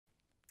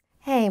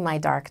Hey, my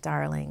dark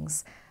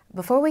darlings.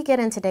 Before we get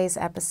into today's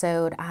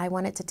episode, I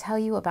wanted to tell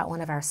you about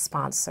one of our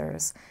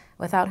sponsors,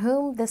 without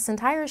whom this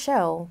entire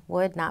show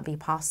would not be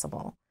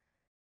possible.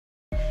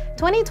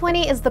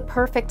 2020 is the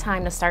perfect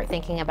time to start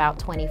thinking about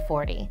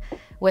 2040.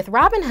 With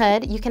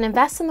Robinhood, you can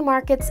invest in the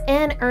markets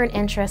and earn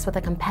interest with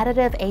a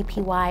competitive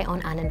APY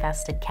on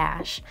uninvested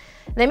cash.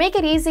 They make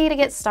it easy to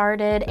get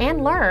started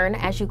and learn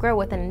as you grow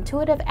with an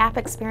intuitive app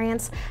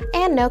experience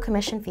and no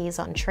commission fees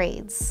on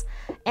trades.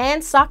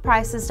 And stock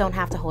prices don't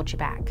have to hold you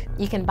back.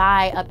 You can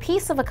buy a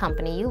piece of a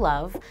company you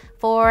love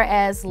for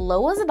as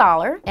low as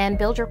 $1 and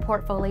build your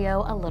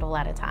portfolio a little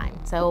at a time.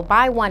 So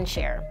buy 1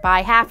 share,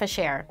 buy half a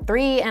share,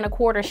 3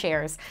 1/4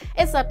 shares.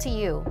 It's up to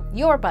you,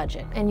 your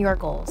budget, and your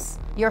goals.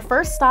 Your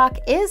first stock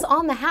is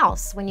on the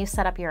house when you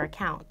set up your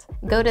account.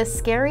 Go to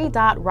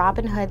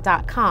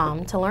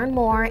scary.robinhood.com to learn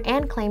more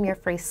and claim your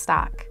free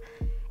stock.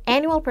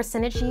 Annual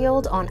percentage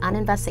yield on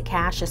uninvested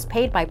cash is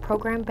paid by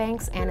program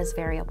banks and is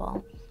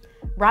variable.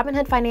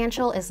 Robinhood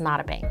Financial is not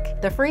a bank.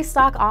 The free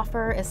stock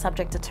offer is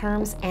subject to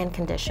terms and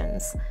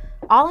conditions.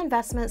 All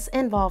investments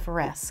involve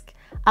risk.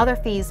 Other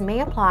fees may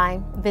apply.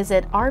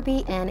 Visit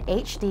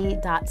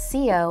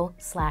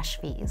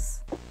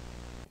rbnhd.co/fees.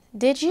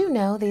 Did you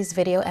know these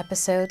video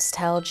episodes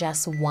tell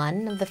just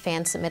one of the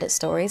fan-submitted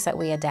stories that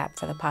we adapt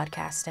for the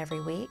podcast every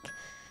week?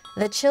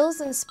 The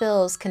chills and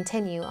spills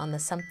continue on the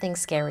Something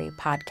Scary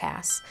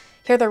podcast.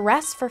 Hear the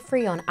rest for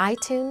free on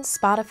iTunes,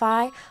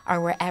 Spotify, or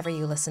wherever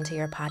you listen to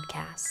your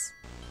podcasts.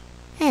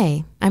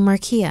 Hey, I'm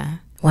Markeia.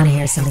 Want to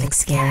hear something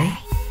scary?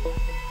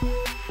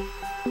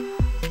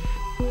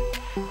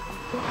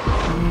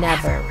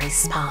 Never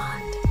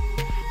respond.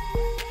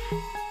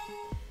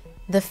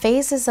 The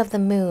phases of the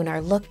moon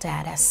are looked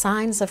at as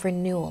signs of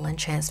renewal and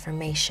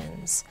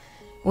transformations.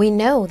 We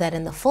know that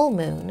in the full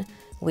moon,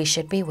 we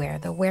should beware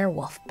the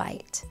werewolf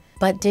bite.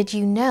 But did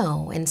you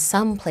know in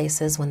some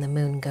places when the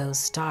moon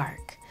goes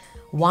dark,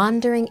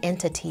 wandering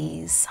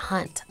entities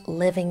hunt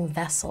living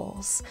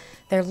vessels?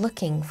 They're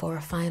looking for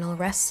a final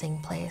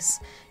resting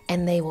place,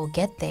 and they will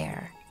get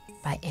there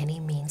by any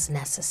means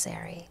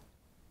necessary.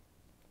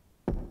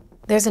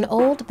 There's an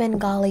old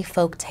Bengali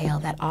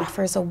folktale that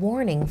offers a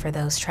warning for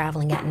those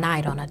traveling at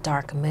night on a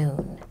dark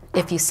moon.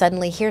 If you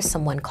suddenly hear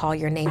someone call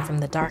your name from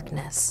the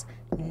darkness,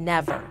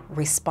 never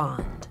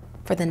respond,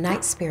 for the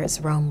night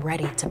spirits roam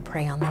ready to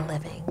prey on the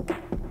living.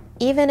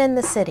 Even in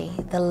the city,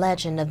 the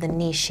legend of the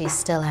Nishi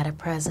still had a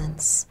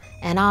presence,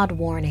 an odd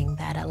warning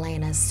that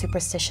Alaina's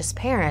superstitious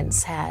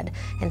parents had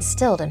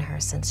instilled in her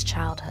since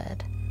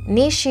childhood.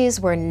 Nishis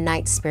were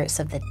night spirits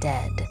of the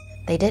dead.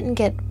 They didn't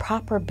get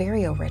proper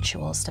burial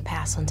rituals to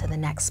pass on to the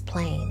next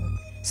plane,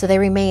 so they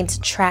remained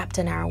trapped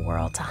in our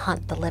world to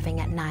hunt the living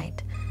at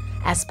night,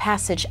 as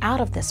passage out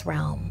of this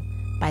realm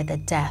by the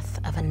death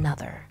of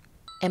another.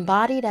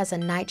 Embodied as a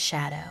night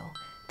shadow,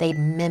 they'd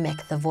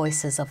mimic the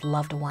voices of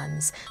loved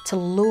ones to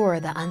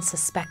lure the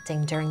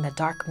unsuspecting during the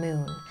dark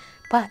moon,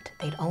 but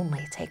they'd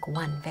only take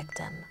one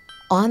victim.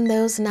 On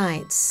those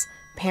nights,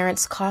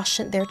 parents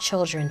cautioned their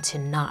children to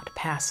not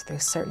pass through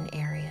certain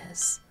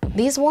areas.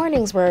 These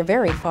warnings were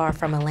very far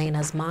from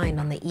Alaina's mind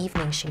on the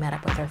evening she met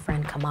up with her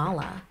friend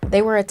Kamala.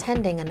 They were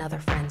attending another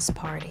friend's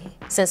party.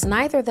 Since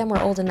neither of them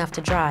were old enough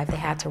to drive, they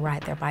had to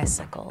ride their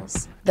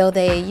bicycles. Though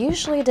they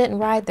usually didn't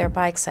ride their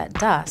bikes at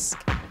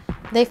dusk,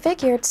 they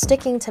figured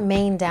sticking to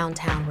main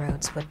downtown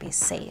roads would be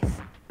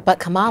safe. But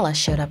Kamala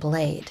showed up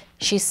late.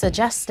 She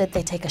suggested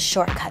they take a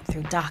shortcut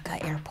through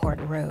Dhaka Airport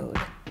Road.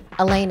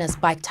 Alaina's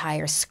bike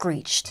tires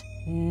screeched.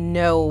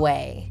 No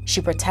way.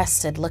 She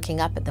protested, looking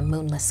up at the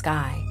moonless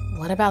sky.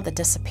 What about the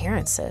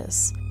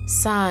disappearances?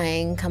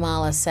 Sighing,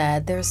 Kamala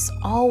said, there's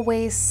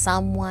always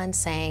someone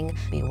saying,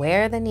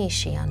 beware the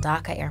Nishi on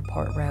Dhaka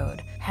Airport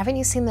Road. Haven't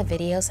you seen the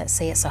videos that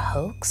say it's a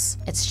hoax?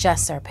 It's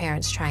just our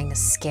parents trying to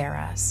scare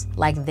us,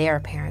 like their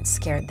parents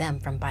scared them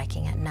from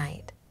biking at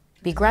night.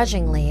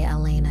 Begrudgingly,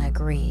 Alaina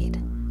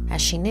agreed,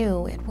 as she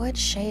knew it would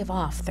shave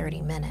off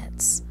 30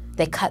 minutes.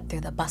 They cut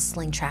through the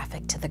bustling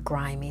traffic to the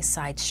grimy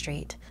side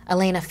street.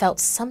 Alaina felt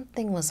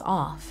something was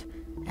off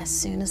as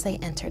soon as they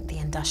entered the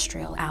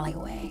industrial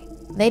alleyway.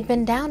 They'd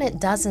been down it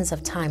dozens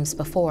of times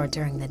before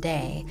during the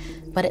day,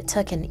 but it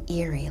took an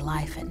eerie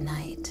life at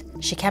night.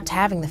 She kept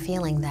having the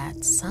feeling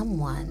that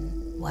someone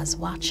was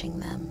watching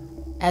them.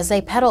 As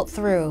they pedaled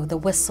through, the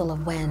whistle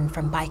of wind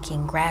from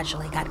biking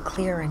gradually got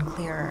clearer and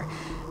clearer,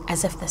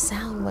 as if the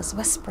sound was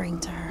whispering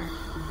to her.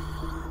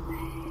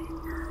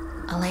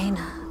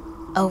 Alaina,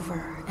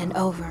 over and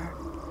over.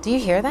 Do you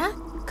hear that?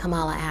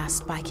 Kamala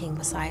asked, biking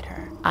beside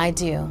her. I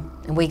do,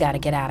 and we gotta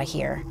get out of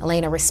here,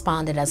 Alaina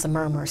responded as the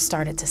murmur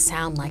started to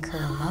sound like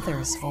her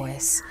mother's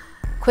voice.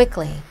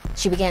 Quickly,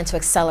 she began to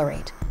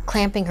accelerate,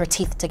 clamping her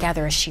teeth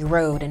together as she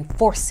rode and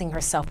forcing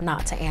herself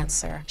not to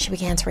answer. She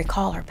began to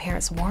recall her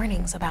parents'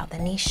 warnings about the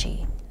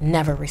Nishi.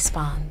 Never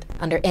respond.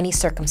 Under any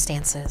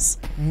circumstances,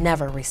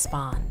 never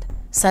respond.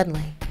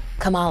 Suddenly,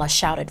 Kamala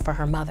shouted for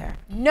her mother.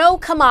 "No,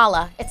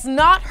 Kamala, it's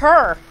not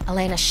her!"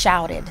 Alaina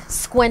shouted,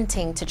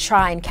 squinting to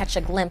try and catch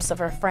a glimpse of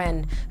her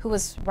friend who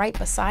was right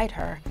beside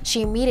her.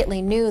 She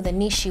immediately knew the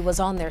Nishi was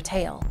on their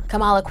tail.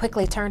 Kamala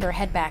quickly turned her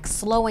head back,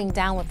 slowing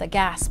down with a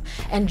gasp,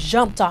 and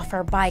jumped off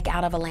her bike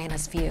out of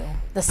Alaina's view.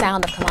 The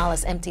sound of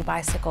Kamala's empty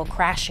bicycle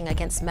crashing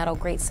against metal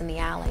grates in the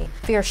alley.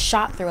 Fear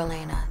shot through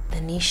Alaina.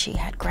 The Nishi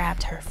had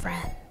grabbed her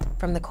friend.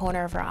 From the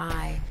corner of her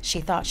eye,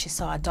 she thought she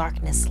saw a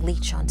darkness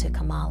leach onto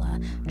Kamala,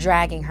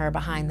 dragging her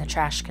behind the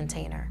trash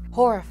container.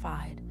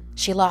 Horrified,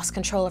 she lost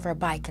control of her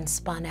bike and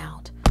spun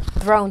out,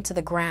 thrown to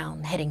the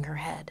ground, hitting her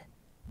head.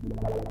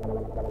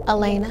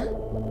 "Alaina,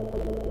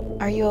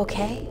 are you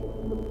okay?"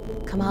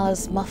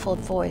 Kamala's muffled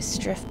voice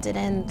drifted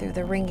in through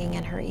the ringing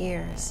in her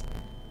ears.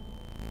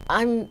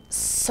 "I'm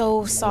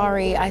so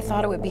sorry. I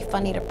thought it would be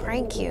funny to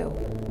prank you."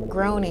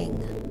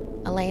 Groaning,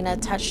 Alaina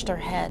touched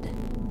her head.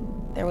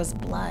 There was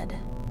blood.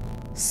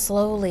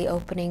 Slowly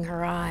opening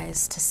her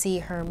eyes to see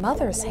her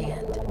mother's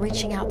hand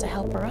reaching out to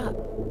help her up.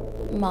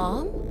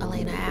 "Mom?"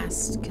 Alaina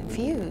asked,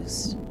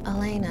 confused.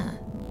 "Alaina,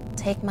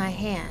 take my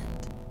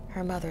hand,"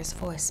 her mother's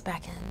voice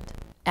beckoned.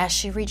 As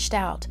she reached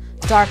out,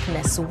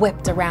 darkness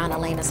whipped around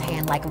Alaina's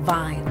hand like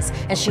vines,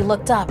 and she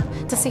looked up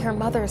to see her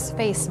mother's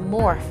face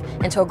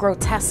morph into a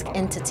grotesque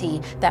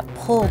entity that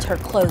pulled her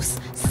close,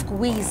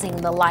 squeezing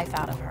the life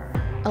out of her.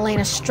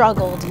 Alaina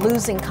struggled,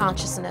 losing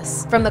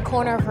consciousness. From the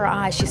corner of her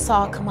eye, she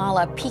saw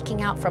Kamala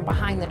peeking out from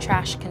behind the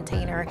trash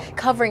container,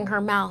 covering her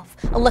mouth,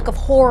 a look of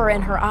horror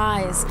in her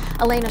eyes.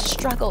 Alaina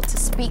struggled to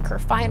speak her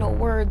final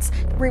words,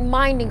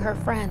 reminding her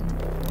friend,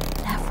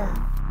 never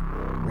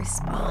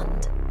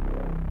respond.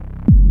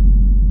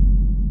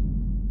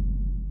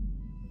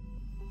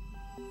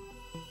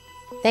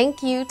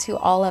 Thank you to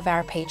all of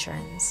our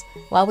patrons.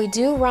 While we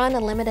do run a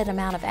limited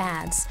amount of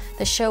ads,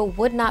 the show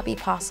would not be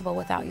possible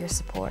without your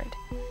support.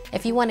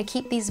 If you want to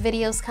keep these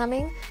videos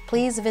coming,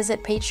 please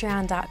visit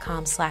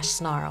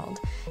patreon.com/snarled.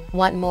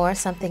 Want more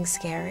Something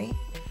Scary?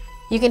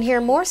 You can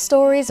hear more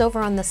stories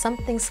over on the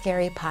Something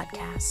Scary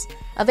podcast,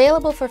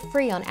 available for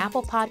free on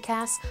Apple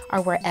Podcasts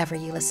or wherever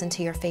you listen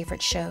to your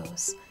favorite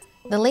shows.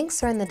 The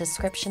links are in the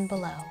description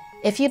below.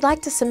 If you'd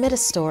like to submit a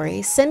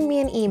story, send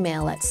me an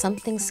email at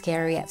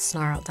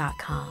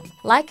somethingscary@snarled.com.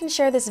 Like and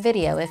share this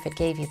video if it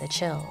gave you the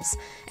chills.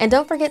 And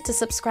don't forget to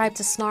subscribe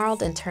to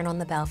Snarled and turn on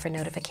the bell for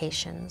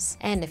notifications.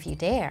 And if you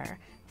dare,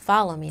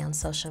 follow me on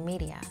social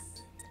media.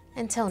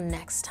 Until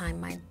next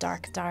time, my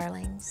dark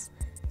darlings,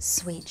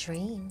 sweet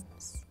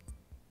dreams.